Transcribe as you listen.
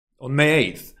On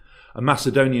May 8th, a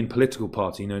Macedonian political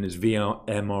party known as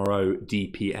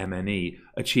VMRO-DPMNE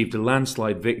achieved a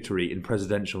landslide victory in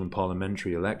presidential and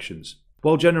parliamentary elections.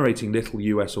 While generating little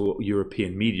US or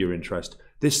European media interest,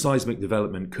 this seismic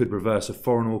development could reverse a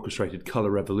foreign orchestrated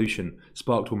colour revolution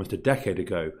sparked almost a decade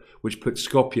ago, which put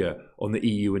Skopje on the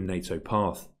EU and NATO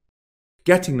path.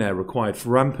 Getting there required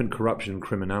rampant corruption and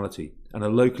criminality, and a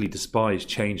locally despised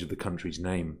change of the country's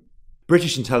name.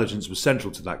 British intelligence was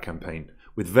central to that campaign,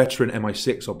 with veteran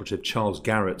MI6 operative Charles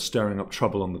Garrett stirring up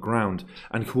trouble on the ground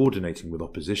and coordinating with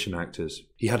opposition actors.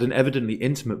 He had an evidently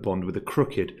intimate bond with a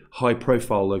crooked,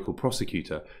 high-profile local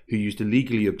prosecutor who used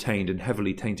illegally obtained and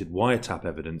heavily tainted wiretap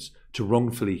evidence to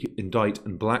wrongfully indict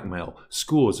and blackmail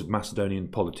scores of Macedonian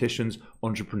politicians,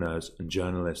 entrepreneurs and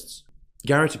journalists.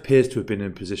 Garrett appears to have been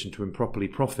in a position to improperly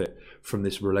profit from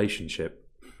this relationship.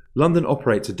 London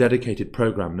operates a dedicated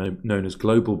programme known as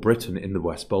Global Britain in the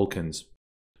West Balkans.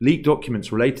 Leaked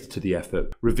documents related to the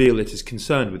effort reveal it is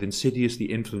concerned with insidiously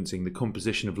influencing the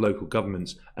composition of local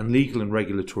governments and legal and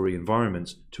regulatory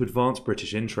environments to advance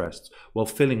British interests, while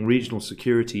filling regional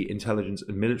security, intelligence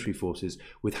and military forces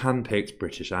with hand-picked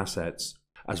British assets.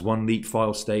 As one leaked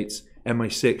file states,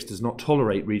 MI6 does not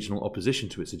tolerate regional opposition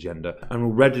to its agenda and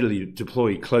will readily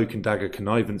deploy cloak and dagger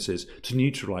connivances to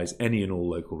neutralise any and all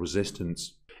local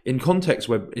resistance. In contexts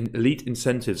where elite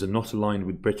incentives are not aligned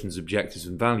with Britain's objectives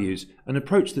and values, an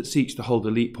approach that seeks to hold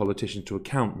elite politicians to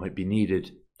account might be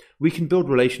needed. We can build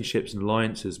relationships and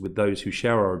alliances with those who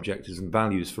share our objectives and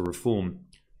values for reform.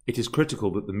 It is critical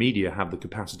that the media have the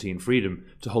capacity and freedom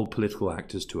to hold political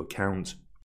actors to account.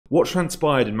 What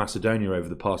transpired in Macedonia over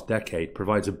the past decade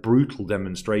provides a brutal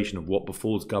demonstration of what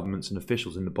befalls governments and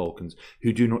officials in the Balkans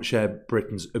who do not share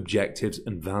Britain's objectives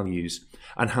and values,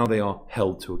 and how they are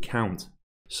held to account.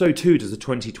 So too does the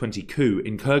 2020 coup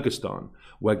in Kyrgyzstan,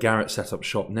 where Garrett set up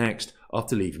shop next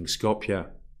after leaving Skopje.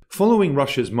 Following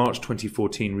Russia's March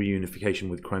 2014 reunification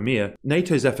with Crimea,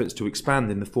 NATO's efforts to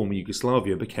expand in the former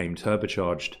Yugoslavia became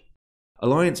turbocharged.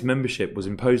 Alliance membership was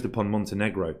imposed upon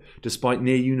Montenegro despite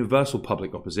near-universal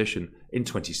public opposition in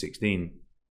 2016.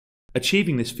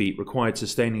 Achieving this feat required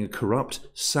sustaining a corrupt,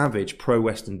 savage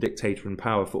pro-Western dictator in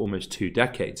power for almost 2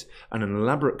 decades, and an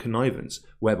elaborate connivance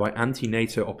whereby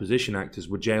anti-NATO opposition actors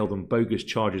were jailed on bogus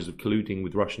charges of colluding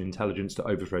with Russian intelligence to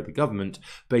overthrow the government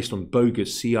based on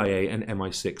bogus CIA and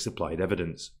MI6 supplied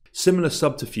evidence. Similar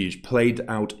subterfuge played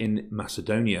out in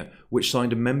Macedonia, which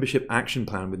signed a membership action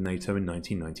plan with NATO in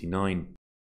 1999.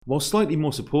 While slightly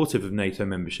more supportive of NATO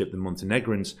membership than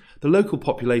Montenegrins, the local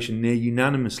population near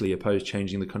unanimously opposed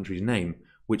changing the country's name,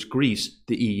 which Greece,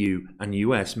 the EU and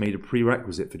US made a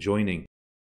prerequisite for joining.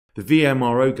 The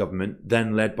VMRO government,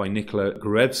 then led by Nikola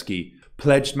Gruevski,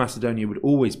 pledged Macedonia would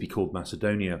always be called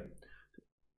Macedonia,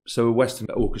 so a Western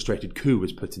orchestrated coup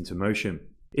was put into motion.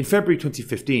 In February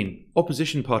 2015,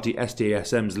 opposition party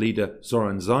SDASM's leader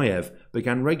Zoran Zaev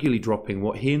began regularly dropping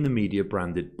what he and the media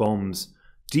branded bombs,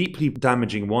 deeply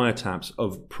damaging wiretaps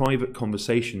of private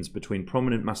conversations between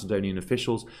prominent Macedonian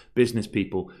officials, business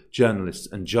people, journalists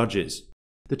and judges.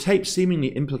 The tape seemingly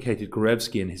implicated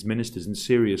Gruevski and his ministers in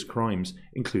serious crimes,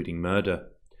 including murder.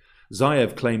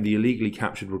 Zaev claimed the illegally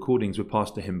captured recordings were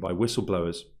passed to him by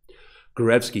whistleblowers.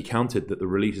 Gruevski countered that the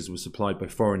releases were supplied by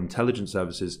foreign intelligence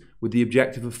services with the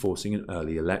objective of forcing an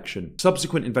early election.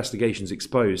 Subsequent investigations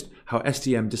exposed how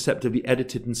SDM deceptively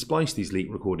edited and spliced these leaked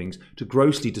recordings to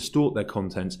grossly distort their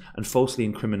contents and falsely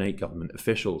incriminate government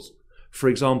officials. For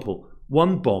example,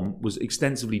 one bomb was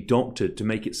extensively doctored to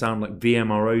make it sound like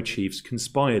VMRO chiefs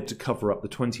conspired to cover up the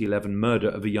 2011 murder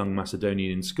of a young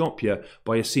Macedonian in Skopje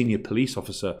by a senior police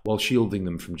officer while shielding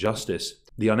them from justice.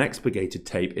 The unexpurgated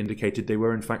tape indicated they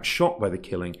were in fact shocked by the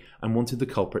killing and wanted the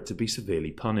culprit to be severely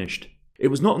punished. It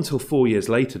was not until 4 years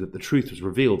later that the truth was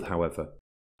revealed, however.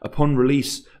 Upon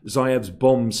release, Zaev's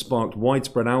bombs sparked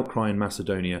widespread outcry in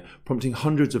Macedonia, prompting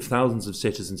hundreds of thousands of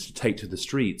citizens to take to the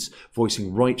streets,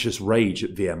 voicing righteous rage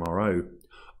at VMRO.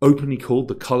 Openly called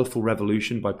the colourful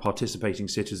revolution by participating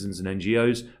citizens and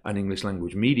NGOs and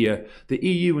English-language media, the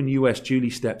EU and US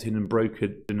duly stepped in and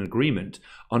brokered an agreement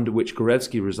under which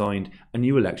Gruevski resigned and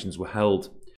new elections were held.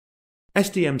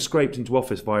 SDM scraped into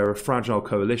office via a fragile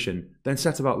coalition, then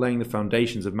set about laying the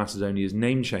foundations of Macedonia's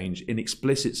name change in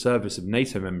explicit service of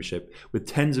NATO membership, with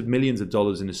tens of millions of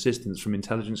dollars in assistance from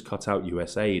intelligence cut-out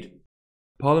US aid.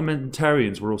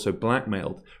 Parliamentarians were also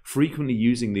blackmailed, frequently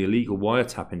using the illegal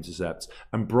wiretap intercepts,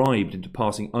 and bribed into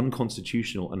passing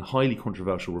unconstitutional and highly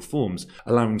controversial reforms,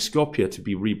 allowing Skopje to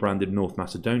be rebranded North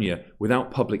Macedonia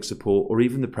without public support or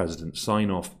even the president's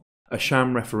sign-off. A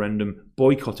sham referendum,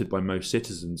 boycotted by most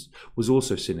citizens, was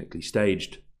also cynically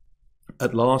staged.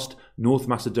 At last, North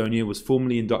Macedonia was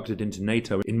formally inducted into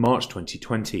NATO in March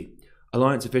 2020.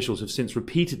 Alliance officials have since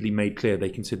repeatedly made clear they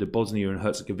consider Bosnia and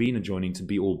Herzegovina joining to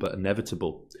be all but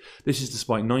inevitable. This is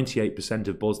despite 98%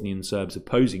 of Bosnian Serbs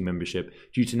opposing membership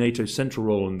due to NATO's central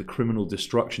role in the criminal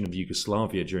destruction of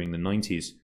Yugoslavia during the 90s.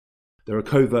 There are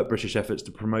covert British efforts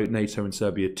to promote NATO in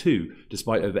Serbia too,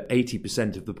 despite over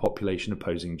 80% of the population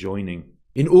opposing joining.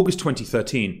 In August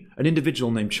 2013, an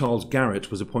individual named Charles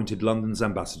Garrett was appointed London's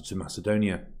ambassador to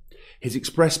Macedonia. His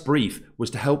express brief was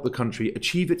to help the country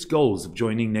achieve its goals of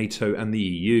joining NATO and the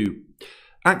EU.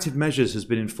 Active Measures has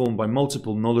been informed by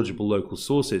multiple knowledgeable local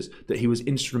sources that he was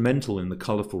instrumental in the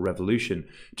colourful revolution,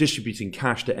 distributing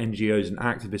cash to NGOs and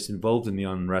activists involved in the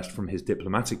unrest from his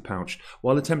diplomatic pouch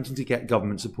while attempting to get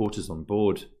government supporters on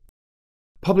board.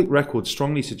 Public records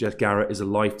strongly suggest Garrett is a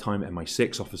lifetime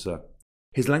MI6 officer.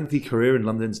 His lengthy career in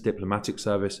London's diplomatic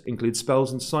service includes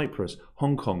spells in Cyprus,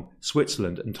 Hong Kong,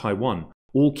 Switzerland and Taiwan,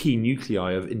 all key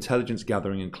nuclei of intelligence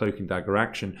gathering and cloak and dagger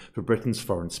action for Britain's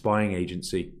foreign spying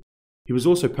agency. He was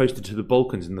also posted to the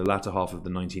Balkans in the latter half of the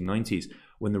 1990s,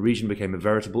 when the region became a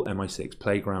veritable MI6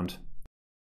 playground.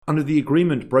 Under the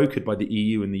agreement brokered by the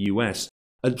EU and the US,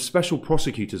 a special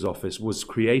prosecutor's office was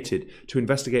created to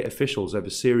investigate officials over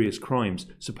serious crimes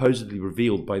supposedly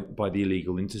revealed by the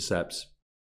illegal intercepts.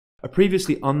 A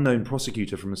previously unknown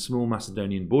prosecutor from a small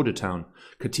Macedonian border town,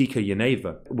 Katika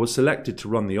Yaneva, was selected to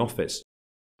run the office.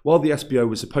 While the SBO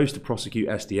was supposed to prosecute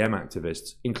SDM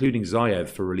activists, including Zaev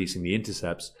for releasing the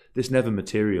intercepts, this never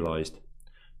materialised.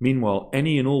 Meanwhile,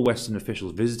 any and all Western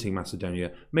officials visiting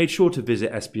Macedonia made sure to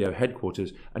visit SBO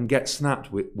headquarters and get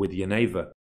snapped with Yaneva.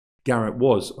 Garrett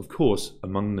was, of course,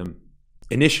 among them.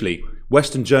 Initially,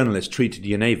 Western journalists treated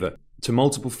Yaneva to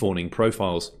multiple fawning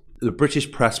profiles. The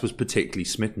British press was particularly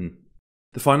smitten.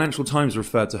 The Financial Times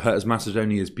referred to her as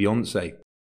Macedonia's Beyoncé.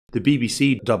 The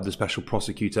BBC dubbed the special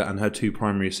prosecutor and her two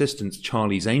primary assistants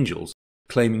Charlie's Angels,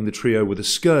 claiming the trio were the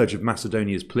scourge of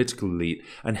Macedonia's political elite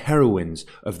and heroines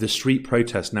of the street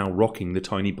protest now rocking the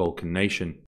tiny Balkan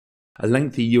nation. A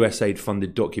lengthy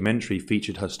USAID-funded documentary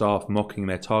featured her staff mocking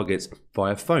their targets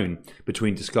via phone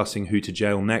between discussing who to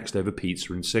jail next over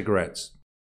pizza and cigarettes.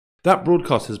 That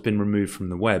broadcast has been removed from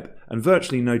the web, and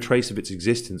virtually no trace of its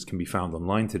existence can be found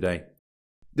online today.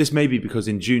 This may be because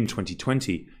in June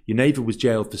 2020, Yaneva was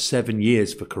jailed for 7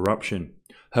 years for corruption.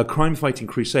 Her crime-fighting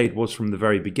crusade was from the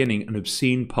very beginning an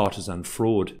obscene partisan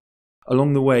fraud.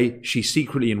 Along the way, she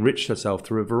secretly enriched herself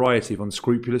through a variety of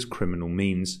unscrupulous criminal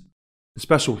means. The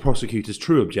special prosecutor's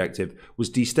true objective was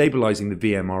destabilising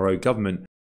the VMRO government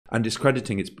and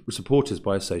discrediting its supporters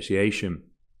by association.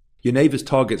 Yaneva's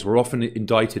targets were often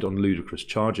indicted on ludicrous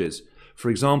charges.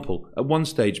 For example, at one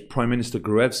stage, Prime Minister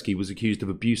Gruevski was accused of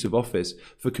abuse of office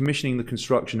for commissioning the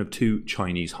construction of 2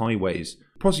 Chinese highways.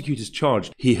 Prosecutors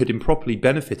charged he had improperly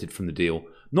benefited from the deal,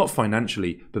 not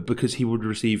financially, but because he would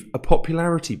receive a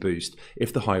popularity boost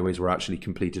if the highways were actually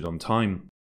completed on time.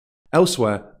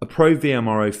 Elsewhere, a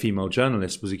pro-VMRO female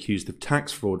journalist was accused of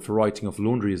tax fraud for writing off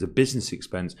laundry as a business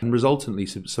expense and resultantly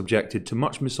subjected to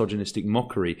much misogynistic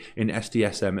mockery in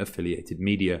SDSM-affiliated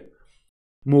media.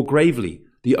 More gravely,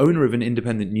 the owner of an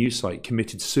independent news site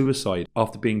committed suicide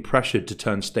after being pressured to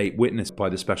turn state witness by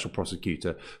the special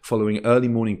prosecutor following early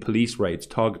morning police raids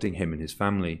targeting him and his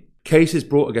family. Cases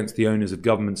brought against the owners of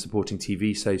government-supporting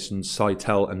TV stations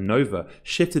Saitel and Nova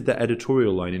shifted their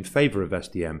editorial line in favour of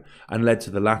SDM and led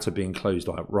to the latter being closed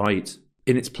outright.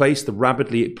 In its place, the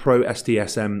rabidly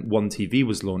pro-SDSM 1TV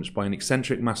was launched by an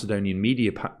eccentric Macedonian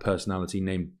media personality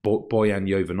named Bojan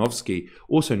Jovanovski,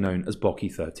 also known as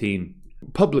Boki 13.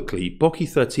 Publicly, Boki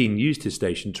 13 used his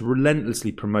station to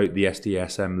relentlessly promote the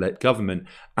SDSM-led government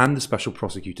and the special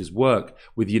prosecutor's work,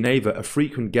 with Yaneva a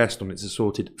frequent guest on its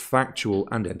assorted factual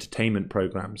and entertainment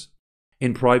programs.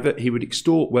 In private, he would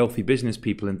extort wealthy business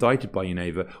people indicted by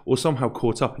Yaneva or somehow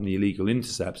caught up in the illegal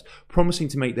intercepts, promising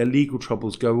to make their legal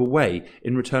troubles go away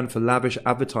in return for lavish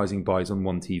advertising buys on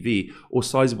 1TV or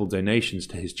sizable donations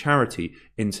to his charity,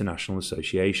 International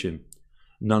Association.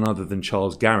 None other than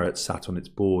Charles Garrett sat on its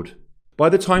board. By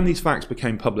the time these facts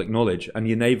became public knowledge and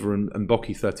Yaneva and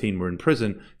Boki 13 were in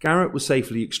prison, Garrett was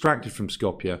safely extracted from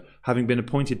Skopje, having been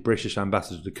appointed British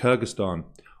ambassador to Kyrgyzstan.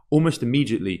 Almost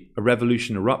immediately, a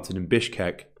revolution erupted in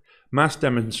Bishkek. Mass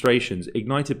demonstrations,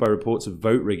 ignited by reports of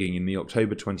vote rigging in the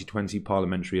October 2020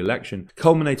 parliamentary election,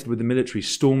 culminated with the military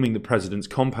storming the president's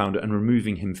compound and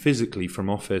removing him physically from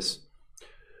office.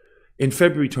 In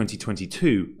February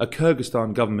 2022, a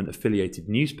Kyrgyzstan government-affiliated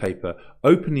newspaper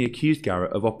openly accused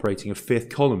Garrett of operating a fifth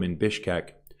column in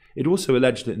Bishkek. It also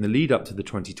alleged that in the lead-up to the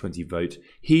 2020 vote,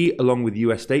 he, along with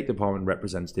US State Department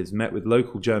representatives, met with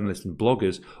local journalists and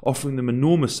bloggers, offering them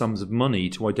enormous sums of money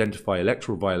to identify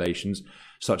electoral violations,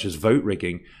 such as vote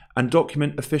rigging, and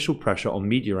document official pressure on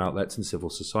media outlets and civil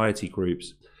society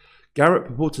groups. Garrett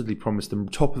purportedly promised them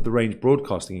top-of-the-range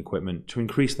broadcasting equipment to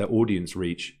increase their audience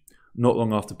reach. Not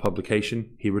long after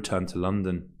publication, he returned to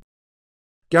London.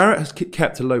 Garrett has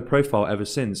kept a low profile ever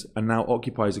since and now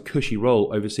occupies a cushy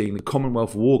role overseeing the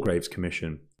Commonwealth War Graves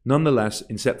Commission. Nonetheless,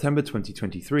 in September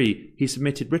 2023, he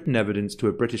submitted written evidence to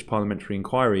a British parliamentary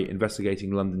inquiry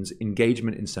investigating London's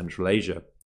engagement in Central Asia.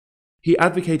 He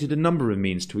advocated a number of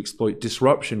means to exploit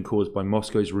disruption caused by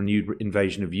Moscow's renewed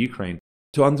invasion of Ukraine,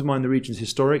 to undermine the region's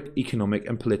historic, economic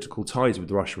and political ties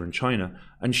with Russia and China,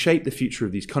 and shape the future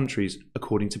of these countries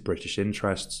according to British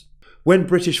interests. When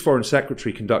British Foreign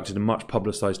Secretary conducted a much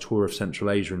publicised tour of Central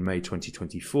Asia in May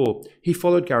 2024, he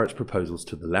followed Garrett's proposals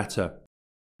to the letter.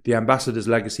 The ambassador's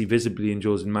legacy visibly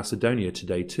endures in Macedonia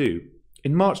today too.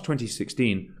 In March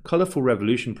 2016, colourful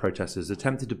revolution protesters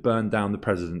attempted to burn down the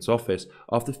president's office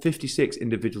after 56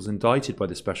 individuals indicted by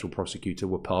the special prosecutor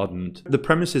were pardoned. The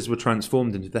premises were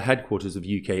transformed into the headquarters of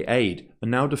UK Aid, a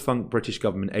now defunct British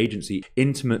government agency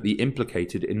intimately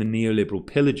implicated in the neoliberal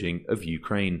pillaging of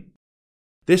Ukraine.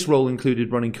 This role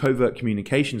included running covert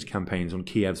communications campaigns on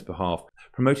Kiev's behalf,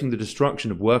 promoting the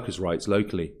destruction of workers' rights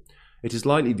locally. It is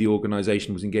likely the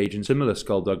organisation was engaged in similar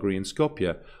skullduggery in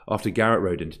Skopje after Garrett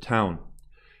rode into town.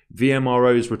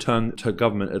 VMRO's return to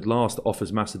government at last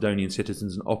offers Macedonian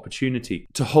citizens an opportunity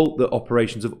to halt the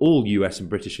operations of all US and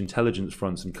British intelligence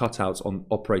fronts and cutouts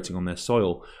operating on their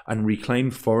soil and reclaim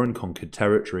foreign conquered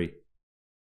territory.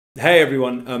 Hey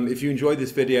everyone, if you enjoyed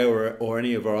this video or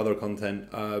any of our other content,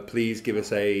 please give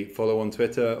us a follow on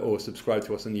Twitter or subscribe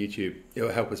to us on YouTube. It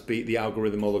will help us beat the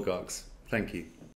algorithm oligarchs. Thank you.